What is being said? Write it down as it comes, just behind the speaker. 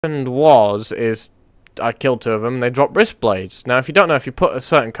happened was I killed two of them and they dropped wrist blades. Now if you don't know, if you put a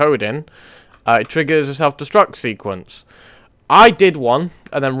certain code in, it triggers a self-destruct sequence. I did one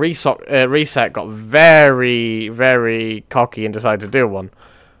and then reset got very cocky and decided to do one.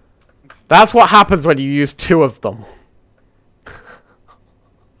 That's what happens when you use two of them.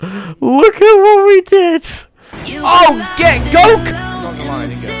 Look at what we did! Oh, go! I'm not gonna lie, I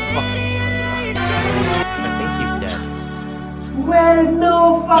didn't get fucking. I think he's dead. Well,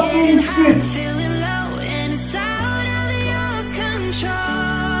 no fucking shit!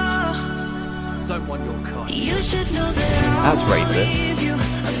 Don't want your car. That's racist.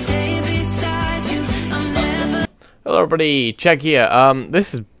 Hello everybody, Check here.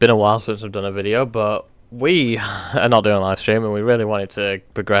 This has been a while since I've done a video, but we are not doing a live stream and we really wanted to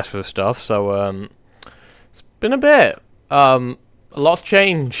progress with stuff, so it's been a bit. A lot's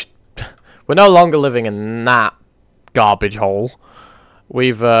changed. We're no longer living in that garbage hole.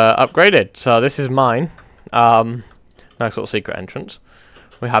 We've upgraded, so this is mine. Nice little secret entrance.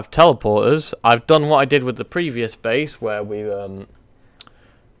 We have teleporters. I've done what I did with the previous base, where we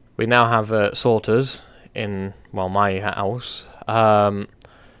now have sorters in, well, my house. Now,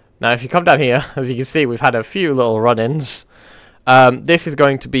 if you come down here, as you can see, we've had a few little run-ins. This is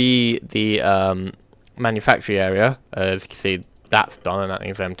going to be the manufacturing area. As you can see, that's done and that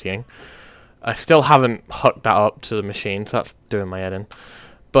thing's emptying. I still haven't hooked that up to the machine, so that's doing my head in.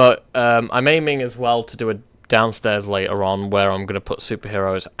 But I'm aiming as well to do a downstairs later on, where I'm going to put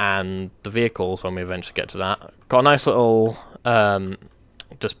superheroes and the vehicles when we eventually get to that. Got a nice little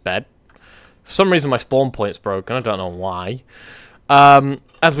just bed. For some reason my spawn point's broken, I don't know why.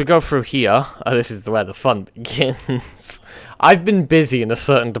 As we go through here, this is where the fun begins. I've been busy in a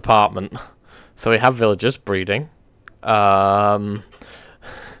certain department. So we have villagers breeding. I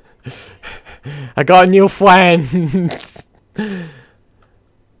got a new friend.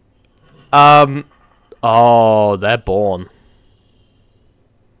 Oh, they're born.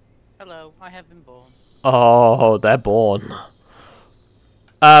 Hello, I have been born. Oh, they're born.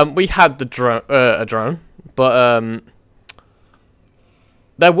 We had the a drone, but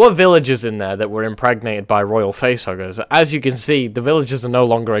there were villagers in there that were impregnated by royal facehuggers. As you can see, the villagers are no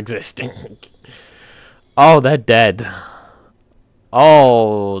longer existing. Oh, they're dead.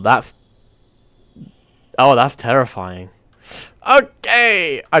 Oh, that's terrifying.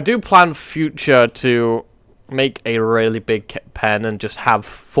 Okay, I do plan future to make a really big pen and just have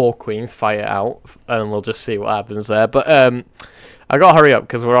 4 queens fight it out, and we'll just see what happens there. But I gotta hurry up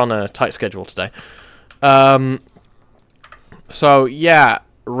because we're on a tight schedule today. So yeah,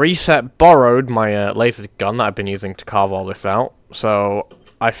 Reset borrowed my laser gun that I've been using to carve all this out. So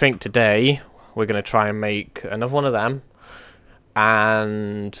I think today we're gonna try and make another one of them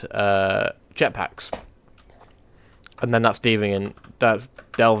and jetpacks. And then that's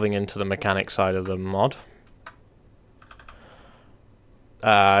delving into the mechanic side of the mod.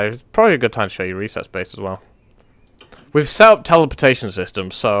 It's probably a good time to show you Reset Space as well. We've set up teleportation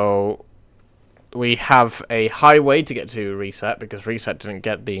systems, so we have a highway to get to Reset because Reset didn't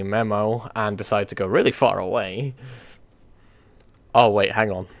get the memo and decided to go really far away. Oh wait, hang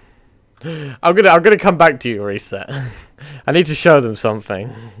on. I'm gonna come back to you, Reset. I need to show them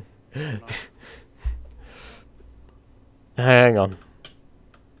something. Hang on.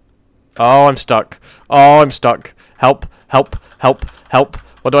 Oh, I'm stuck. Oh, I'm stuck. Help, help, help, help.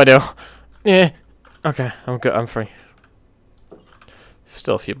 What do I do? Yeah. Okay, I'm good. I'm free.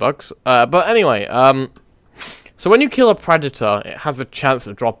 Still a few bugs. But anyway, so when you kill a predator, it has a chance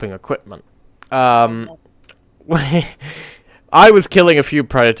of dropping equipment. I was killing a few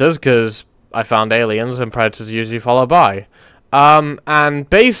predators because I found aliens and predators usually follow by. And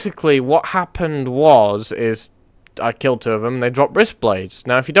basically what happened was I killed two of them and they dropped wrist blades.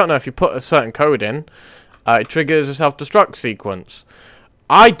 Now if you don't know, if you put a certain code in, it triggers a self-destruct sequence.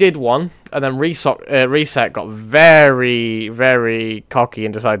 I did one and then reset got very cocky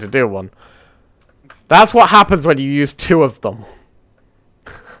and decided to do one. That's what happens when you use two of them.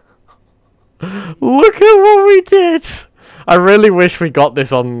 Look at what we did! I really wish we got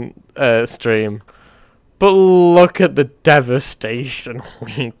this on stream. But look at the devastation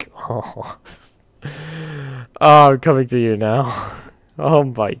we caused. Oh, I'm coming to you now. Oh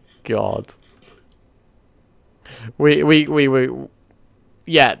my god.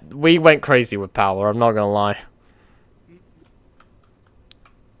 Yeah, we went crazy with power, I'm not gonna lie.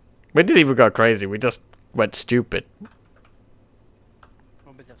 We didn't even go crazy, we just went stupid.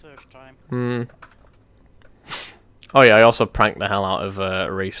 Won't be the first time. Oh yeah, I also pranked the hell out of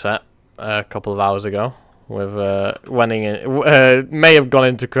Reset a couple of hours ago. With may have gone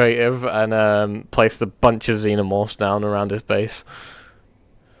into creative and placed a bunch of xenomorphs down around his base.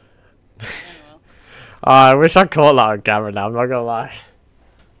 I wish I caught that on camera now, I'm not gonna lie.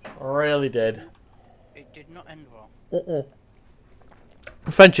 I really did. It did not end well.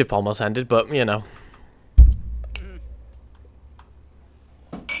 Friendship almost ended, but you know.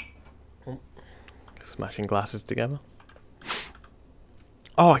 Smashing glasses together.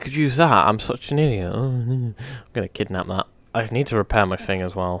 Oh, I could use that. I'm such an idiot. I'm gonna kidnap that. I need to repair my thing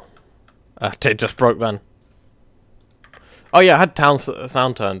as well. It just broke then. Oh yeah, I had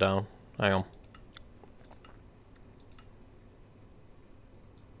sound turned down. Hang on.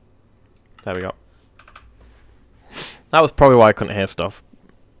 There we go. That was probably why I couldn't hear stuff.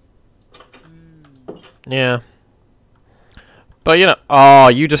 Yeah. But you know, oh,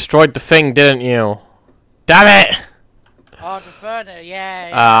 you destroyed the thing, didn't you? Damn it! Oh, the furnace,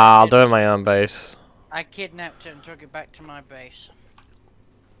 yeah. I'll do it in my own base. I kidnapped it and took it back to my base.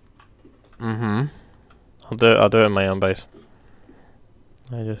 I'll do it in my own base.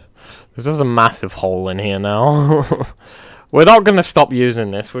 There's just a massive hole in here now. We're not gonna stop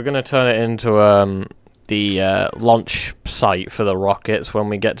using this. We're gonna turn it into the launch site for the rockets when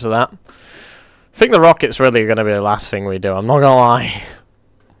we get to that. I think the rocket's really gonna be the last thing we do. I'm not gonna lie.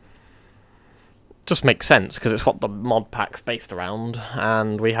 Just makes sense because it's what the mod pack's based around,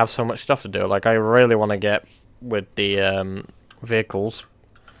 and we have so much stuff to do. Like I really want to get with the vehicles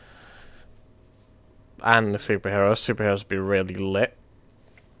and the superheroes. Superheroes would be really lit.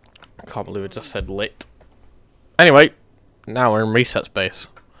 I can't believe it just said lit. Anyway, now we're in reset space.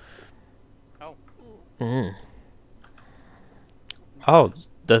 Oh. Oh,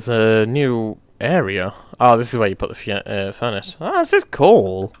 there's a new area. Oh, this is where you put the furnace. Oh, this is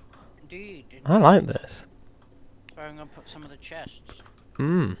cool. Indeed. I like this. So I'm gonna put some of the chests.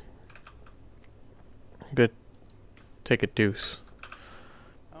 Good. Take a deuce.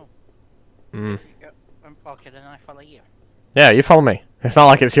 Oh. Yep. Okay, then I follow you. Yeah, you follow me. It's not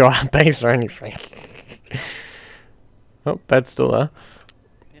like it's your base or anything. Oh, bed's still there.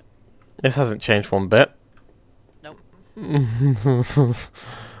 Yep. This hasn't changed one bit. Nope.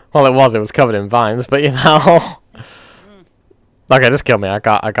 Well, it was covered in vines, but you know. Okay, just kill me. I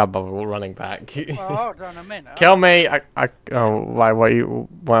got bubble running back. Well, hold on a minute. Kill me. Oh, why?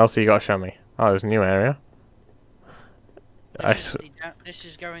 What else you got to show me? Oh, there's a new area. This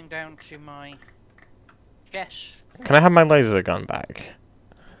is going down to my chest. Can I have my laser gun back?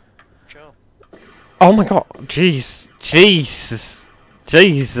 Sure. Oh my god. Jesus. Just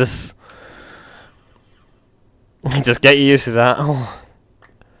get used to that. Oh.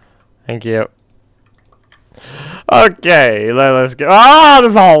 Thank you. Okay, let's go. Ah,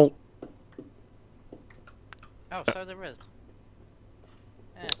 there's a hole. Oh, so there is.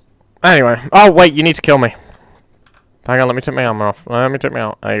 Yeah. Anyway. Oh, wait, you need to kill me. Hang on, let me take my armor off. Let me take me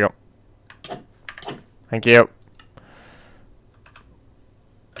out. There you go. Thank you.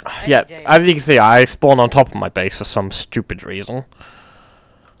 Yeah, as you can see, I spawn on top of my base for some stupid reason.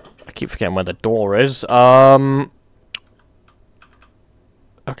 I keep forgetting where the door is.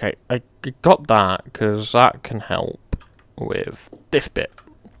 Okay, I got that, because that can help with this bit.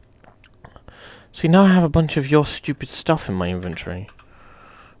 See, now I have a bunch of your stupid stuff in my inventory.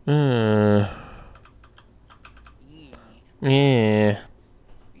 Yeah.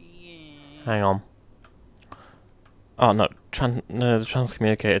 Hang on. Oh, no. The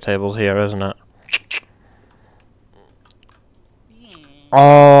transcommunicator table's here, isn't it?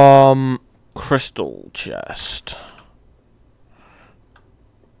 Crystal chest.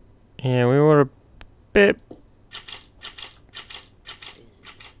 Yeah, we were a bit...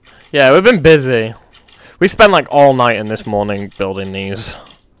 Yeah, we've been busy. We spent like all night in this morning building these.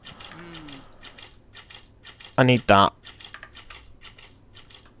 I need that.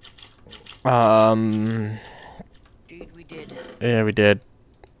 Dude, we did. Yeah, we did.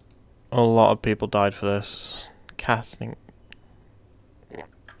 A lot of people died for this. Casting.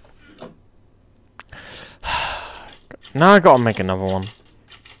 Now I gotta make another one.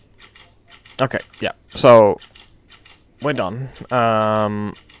 Okay, yeah. So we're done.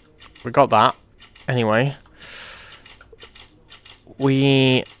 We got that. Anyway,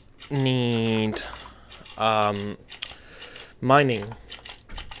 we need mining.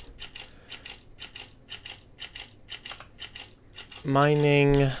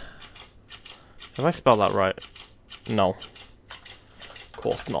 Mining. Have I spelled that right? No. Of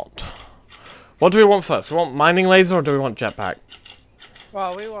course not. What do we want first? We want mining laser or do we want jetpack?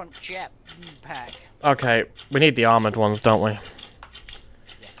 Well, we want jetpack. Okay, we need the armored ones, don't we? Yeah.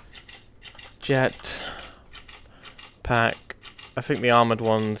 Jet pack. I think the armored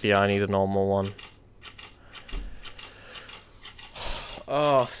ones, yeah, I need a normal one.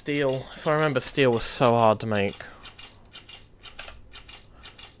 Oh, steel. If I remember, steel was so hard to make.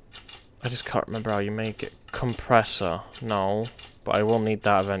 I just can't remember how you make it. Compressor. No. But I will need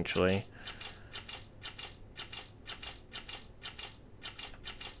that eventually.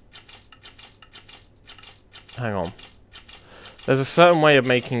 Hang on. There's a certain way of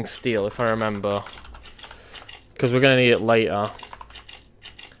making steel, if I remember. Because we're going to need it later.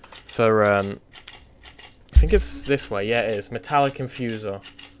 For, I think it's this way. Yeah, it is. Metallic infuser.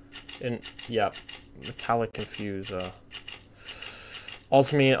 Yeah. Metallic infuser.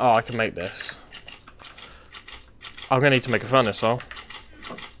 Osmium. Oh, I can make this. I'm going to need to make a furnace, though.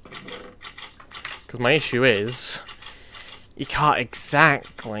 Because my issue is... You can't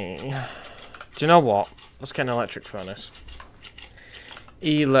exactly... Do you know what? Let's get an electric furnace.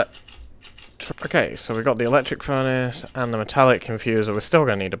 Okay, so we've got the electric furnace and the metallic infuser. We're still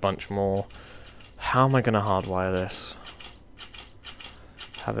going to need a bunch more. How am I going to hardwire this?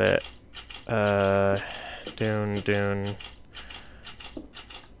 Have it... Dune. Did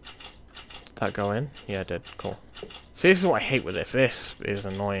that go in? Yeah, it did. Cool. See, this is what I hate with this. This is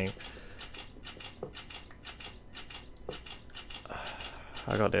annoying.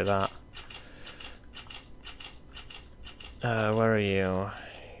 I gotta do that. Where are you?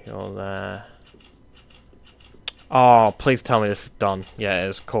 You're there. Oh, please tell me this is done. Yeah, it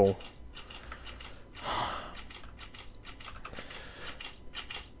is. Cool.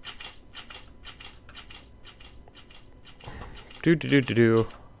 Do.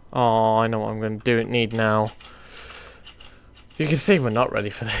 Oh, I know what I'm going to need now. You can see we're not ready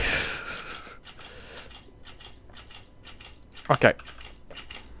for this. Okay.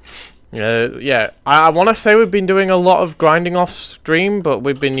 Yeah. I want to say we've been doing a lot of grinding off stream, but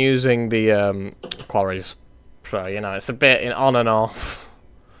we've been using the quarries. So, you know, it's a bit on and off.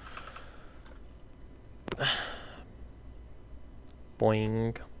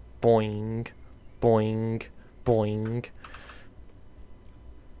 Boing. Boing. Boing. Boing.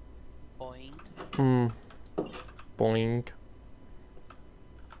 Boing. Boing.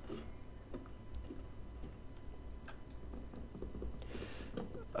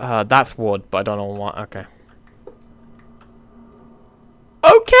 That's wood, but I don't know what. Okay.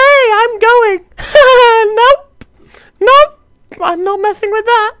 Okay, I'm going. Nope. Nope. I'm not messing with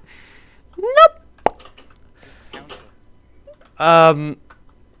that. Nope.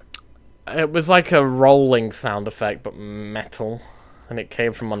 It was like a rolling sound effect, but metal. And it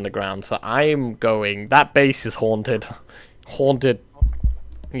came from underground, so I'm going. That base is haunted. Haunted.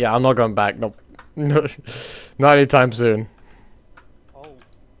 Yeah, I'm not going back. Nope. No, not anytime soon. Oh.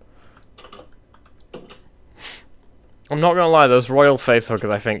 I'm not gonna lie, those royal facehuggers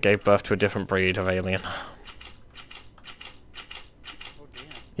I think gave birth to a different breed of alien. Oh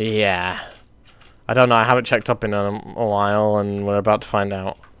dear. Yeah. I don't know, I haven't checked up in a while, and we're about to find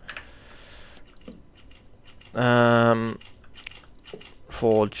out.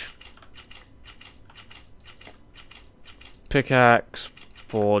 Forge. Pickaxe.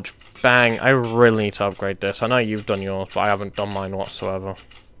 Forge. Bang. I really need to upgrade this. I know you've done yours, but I haven't done mine whatsoever.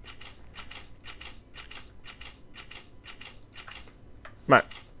 Right.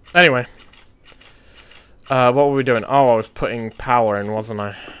 Anyway. What were we doing? Oh, I was putting power in, wasn't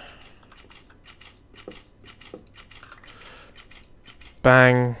I?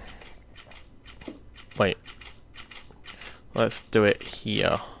 Bang. Wait. Let's do it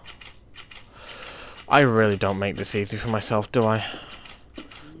here. I really don't make this easy for myself, do I?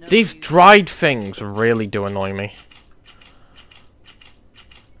 No, These dried things really do annoy me.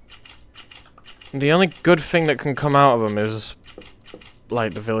 The only good thing that can come out of them is,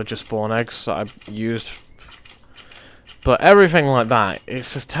 like, the villager spawn eggs that I've used. But everything like that,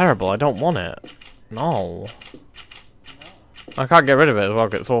 it's just terrible. I don't want it. No. I can't get rid of it as well,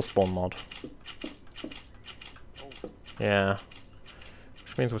 because it's all spawn mod. Yeah.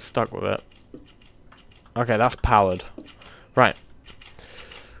 Which means we're stuck with it. Okay, that's powered. Right.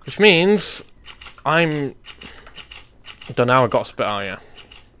 Which means I'm done now. I got spit out, yeah.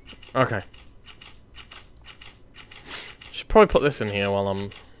 Okay. Should probably put this in here while I'm...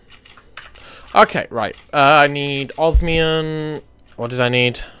 Okay, right. I need osmium. What did I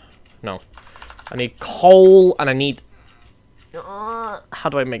need? No. I need coal, and I need... how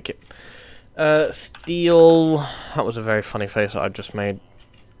do I make it? Steel. That was a very funny face that I just made.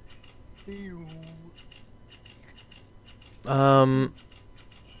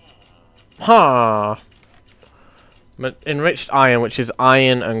 Enriched iron, which is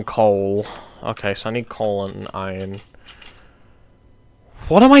iron and coal. Okay, so I need coal and iron.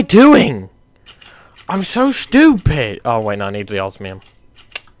 What am I doing? I'm so stupid. Oh, wait, no, I need the osmium.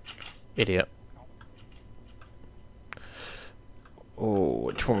 Idiot. Oh,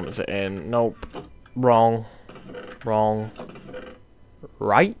 which one was it in? Nope. Wrong. Wrong.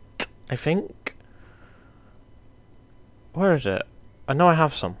 Right? I think. Where is it? I know I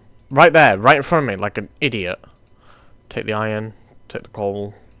have some. Right there, right in front of me, like an idiot. Take the iron, take the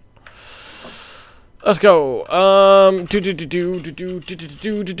coal. Let's go. I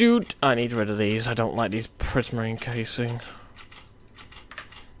need rid of these. I don't like these prismarine casing.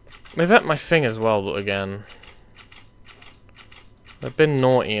 They've at my thing as well again. They've been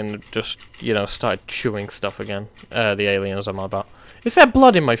naughty and just, you know, started chewing stuff again. The aliens I'm on about. Is there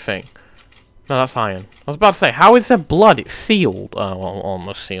blood in my thing? No, that's iron. I was about to say, how is there blood? It's sealed. Oh, well,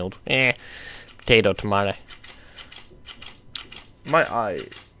 almost sealed. Potato, tomato. My eye.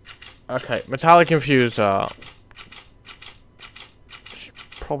 Okay, metallic infuser. Should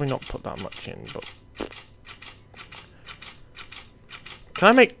probably not put that much in, but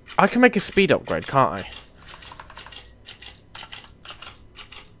I can make a speed upgrade, can't I?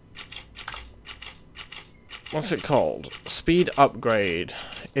 What's it called? Speed upgrade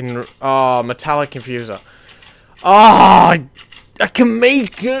in metallic infuser. I can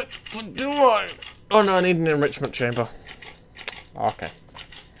make it, but do I? Oh no, I need an enrichment chamber. Okay.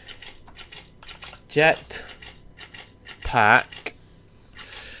 Jet pack.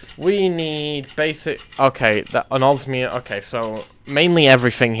 We need basic. Okay, that an osmium. Okay, so mainly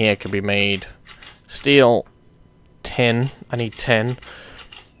everything here can be made. Steel, tin. I need tin,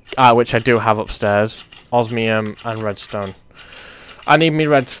 which I do have upstairs. Osmium and redstone. I need me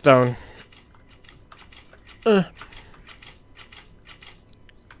redstone.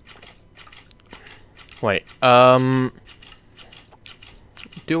 Wait.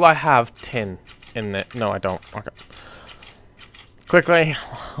 Do I have tin in it? No, I don't. Okay. Quickly,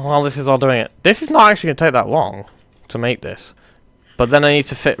 while this is all doing it. This is not actually going to take that long to make this. But then I need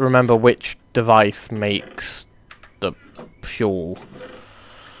to remember which device makes the fuel.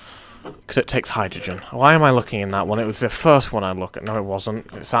 Because it takes hydrogen. Why am I looking in that one? It was the first one I look at. No, it wasn't.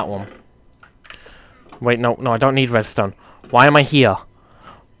 It's that one. Wait, no, I don't need redstone. Why am I here?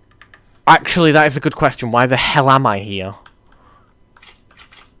 Actually, that is a good question. Why the hell am I here?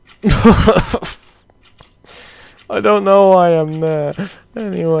 I don't know why I'm there.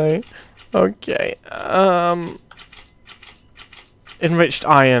 Anyway. Okay. Enriched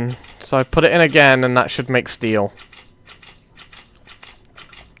iron. So I put it in again and that should make steel.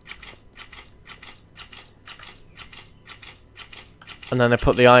 And then I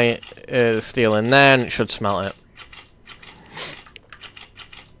put the iron, steel in there and it should smelt it.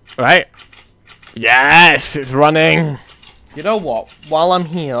 Right? Yes! It's running! You know what? While I'm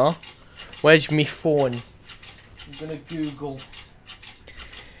here, where's me phone? I'm gonna Google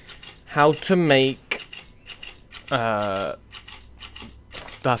how to make that's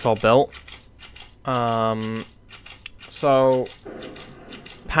all built. So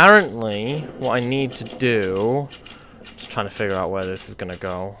apparently what I need to do, just trying to figure out where this is gonna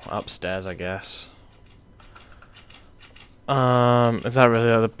go. Upstairs, I guess. Is that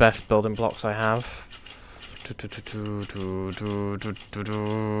really the best building blocks I have?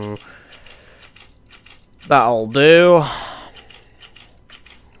 That'll do.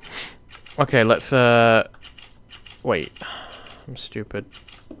 Okay, let's wait. I'm stupid.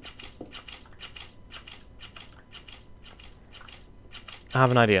 I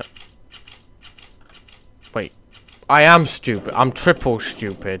have an idea. Wait. I am stupid. I'm triple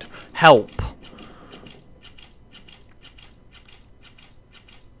stupid. Help.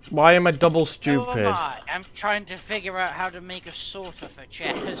 Why am I double stupid? So am I. I'm trying to figure out how to make a sorter for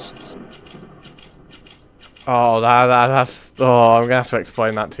chests. Oh, that's... Oh, I'm gonna have to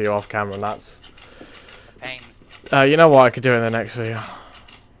explain that to you off camera. That's... Pain. You know what? I could do in the next video.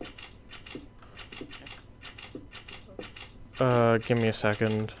 Give me a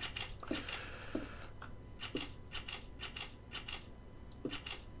second.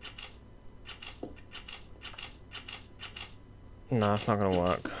 No, it's not gonna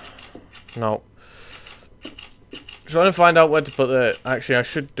work. No. Trying to find out where to put the... Actually, I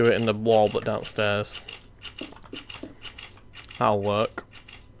should do it in the wall, but downstairs. That'll work.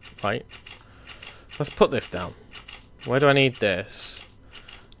 Right. Let's put this down. Where do I need this?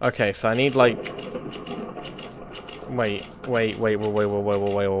 Okay, so I need like... Wait.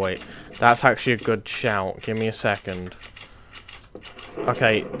 That's actually a good shout. Give me a second.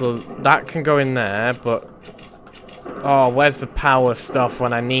 Okay, that can go in there, but... Oh, where's the power stuff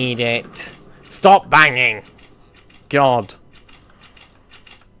when I need it? Stop banging! God.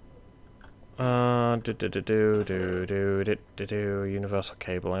 Universal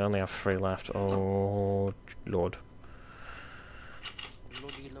cable. I only have 3 left. Oh, Lord.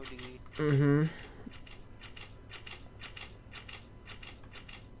 Mm-hmm.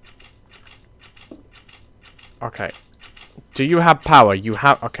 Okay. Do you have power? You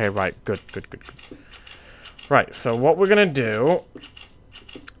have... Okay, right. Good. Right, so what we're going to do...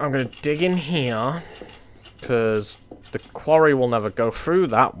 I'm going to dig in here. Because the quarry will never go through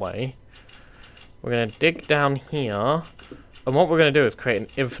that way. We're going to dig down here. And what we're going to do is create an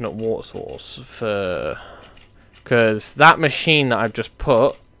infinite water source for... Because that machine that I've just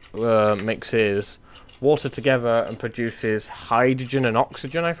put mixes water together and produces hydrogen and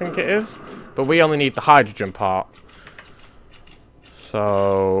oxygen, I think it is. But we only need the hydrogen part.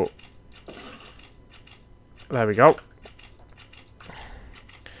 So... There we go.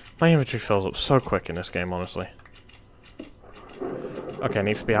 My inventory fills up so quick in this game, honestly. Okay,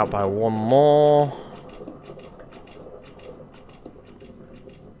 needs to be out by one more.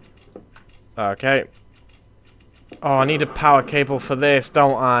 Okay. Oh, I need a power cable for this,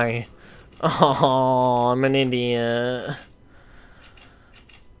 don't I? Oh, I'm an idiot.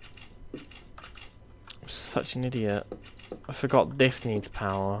 I'm such an idiot. I forgot this needs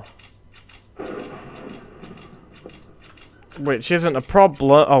power. Which isn't a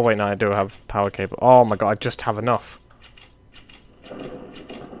problem. Oh, wait, no, I do have power cable. Oh my god, I just have enough.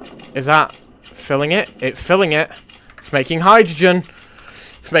 Is that filling it? It's filling it. It's making hydrogen.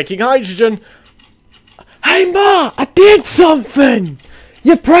 It's making hydrogen. Hey, Ma! I did something!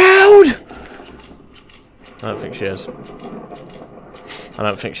 You proud? I don't think she is. I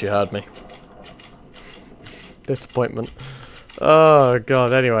don't think she heard me. Disappointment. Oh,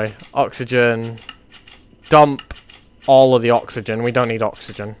 God. Anyway. Oxygen. Dump all of the oxygen. We don't need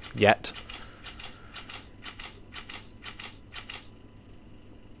oxygen yet.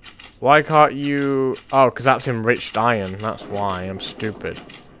 Why can't you... Oh, because that's enriched iron. That's why. I'm stupid.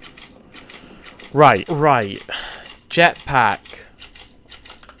 Right. Jetpack.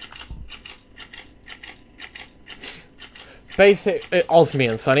 Basic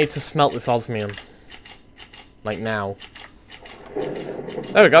osmium, so I need to smelt this osmium. Like now.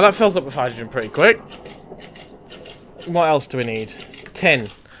 There we go, that fills up with hydrogen pretty quick. What else do we need? Tin.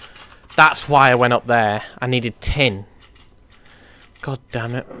 That's why I went up there. I needed tin. God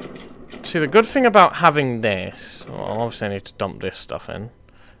damn it. See, the good thing about having this... Well, obviously I need to dump this stuff in.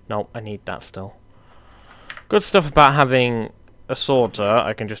 Nope, I need that still. Good stuff about having a sorter,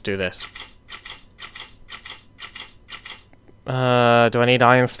 I can just do this. Do I need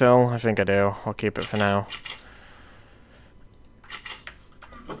iron still? I think I do. I'll keep it for now.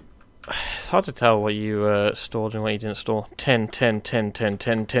 It's hard to tell what you stored and what you didn't store. Tin. It'll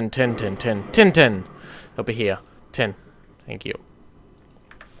be here. Tin. Thank you.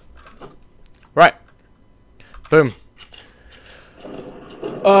 Right. Boom.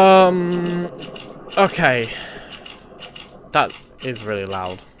 Okay. That is really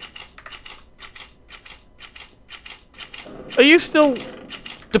loud. Are you still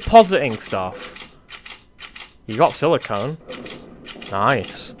depositing stuff? You got silicone.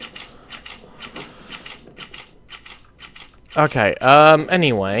 Nice. Okay,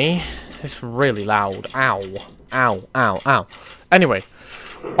 anyway. It's really loud. Ow. Anyway.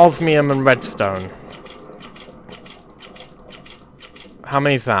 Osmium and redstone. How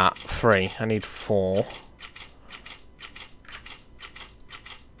many is that? 3. I need 4.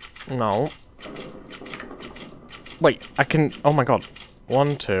 No. Wait, I can... Oh my god.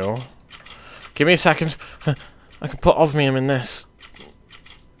 1, 2. Give me a second. I can put osmium in this.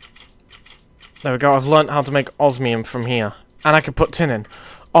 There we go. I've learnt how to make osmium from here. And I can put tin in.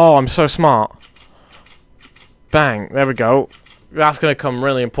 Oh, I'm so smart. Bang. There we go. That's going to come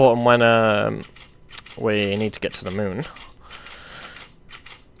really important when we need to get to the moon.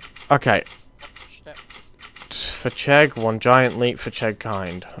 Okay. For Chegg, 1 giant leap for Chegg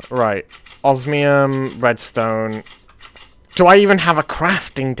kind. Right. Osmium, redstone. Do I even have a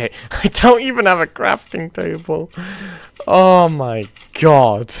crafting table? I don't even have a crafting table. Oh my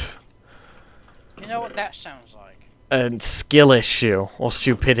god. You know what that sounds like? A skill issue or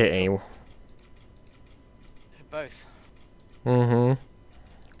stupidity. Both. Mm-hmm.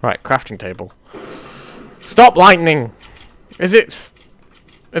 Right, crafting table. Stop lightning! Is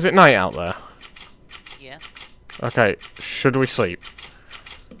it night out there? Yeah. Okay, should we sleep?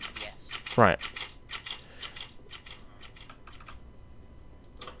 Yes. Right.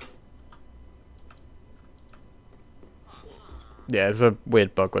 Yeah, there's a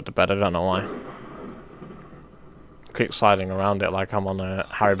weird bug with the bed, I don't know why. Keep sliding around it like I'm on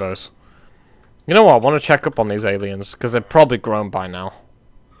Haribo's. You know what, I want to check up on these aliens, because they're probably grown by now.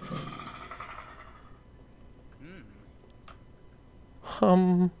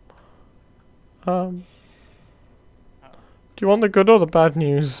 Do you want the good or the bad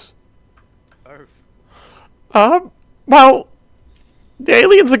news? Both. Well, the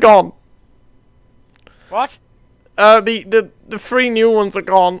aliens are gone. What? the 3 new ones are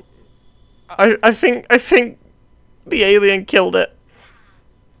gone. I think the alien killed it.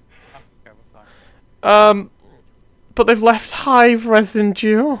 Okay, we're fine. But they've left hive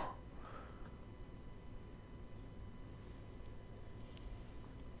residue.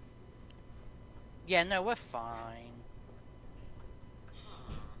 Yeah, no, we're fine.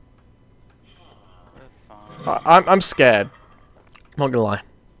 We're fine. I'm scared. Not gonna lie.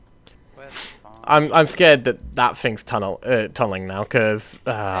 We're fine. I'm scared that thing's tunneling now, cause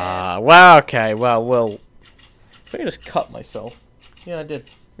well, okay, well, I think I just cut myself. Yeah, I did.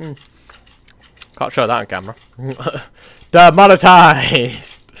 Can't show that on camera.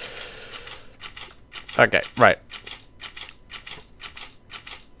 Demonetized. Okay, right.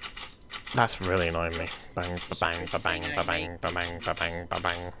 That's really annoying me. Bang, ba bang, ba bang, ba bang, ba bang, ba bang, ba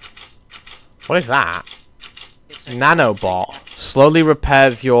bang. What is that? It's a Nanobot slowly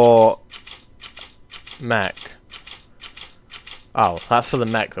repairs your mech. Oh, that's for the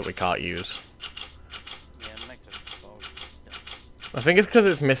mech that we can't use. Yeah, makes it close. I think it's because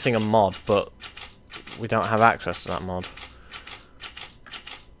it's missing a mod, but we don't have access to that mod.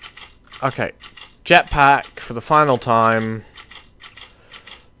 Okay, jetpack for the final time.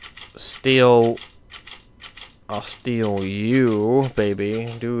 Steal. I'll steal you, baby.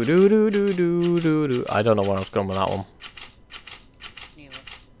 Do do do do do do do. I don't know where I was going with that one.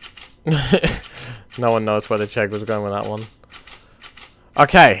 Neither. No one knows where the Chegg was going with that one.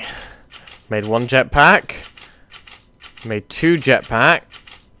 Okay. Made 1 jetpack. Made 2 jetpack.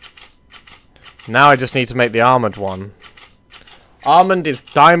 Now I just need to make the armored one. Armored is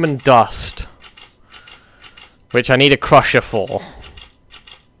diamond dust. Which I need a crusher for.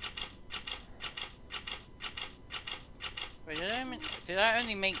 Wait, did I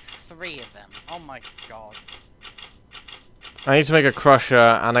only make 3 of them? Oh my god. I need to make a crusher,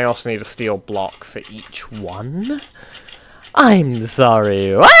 and I also need a steel block for each one. I'm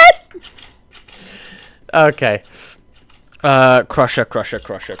sorry, what? Okay. Crusher.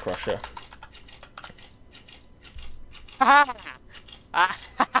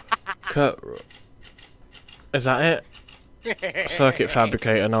 Is that it? Circuit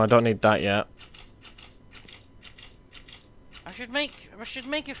fabricator. No, I don't need that yet. I should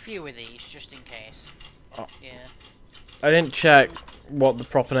make a few of these just in case. Oh. Yeah. I didn't check what the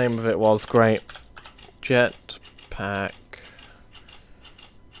proper name of it was. Great. Jetpack.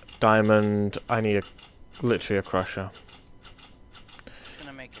 Diamond. I need literally a crusher. Just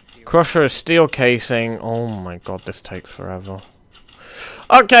gonna make a few. Crusher is steel casing. Oh my god, this takes forever.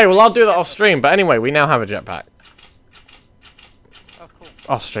 Okay, well I'll do that off stream. But anyway, we now have a jetpack. Oh, cool.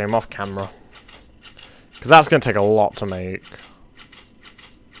 Off stream, off camera. Because that's going to take a lot to make.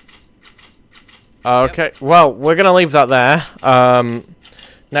 Okay, well, we're going to leave that there.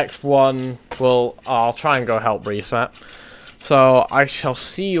 Next one, I'll try and go help reset. So, I shall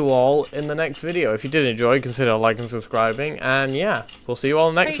see you all in the next video. If you did enjoy, consider liking and subscribing. And yeah, we'll see you all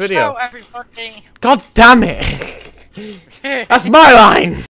in the next Peace video. out, everybody. God damn it! That's my line!